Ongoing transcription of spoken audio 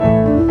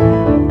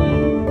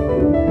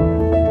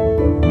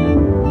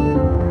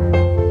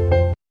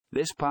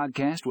This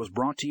podcast was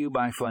brought to you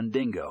by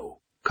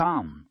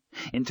Fundingo.com.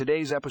 In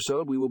today's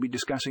episode, we will be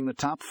discussing the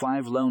top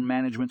 5 loan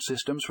management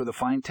systems for the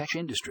fintech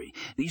industry.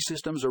 These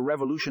systems are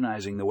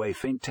revolutionizing the way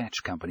fintech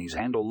companies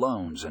handle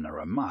loans and are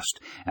a must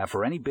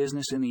for any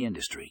business in the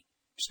industry.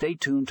 Stay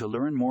tuned to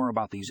learn more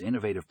about these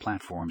innovative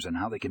platforms and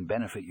how they can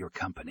benefit your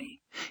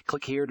company.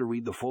 Click here to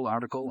read the full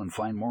article and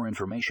find more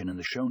information in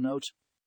the show notes.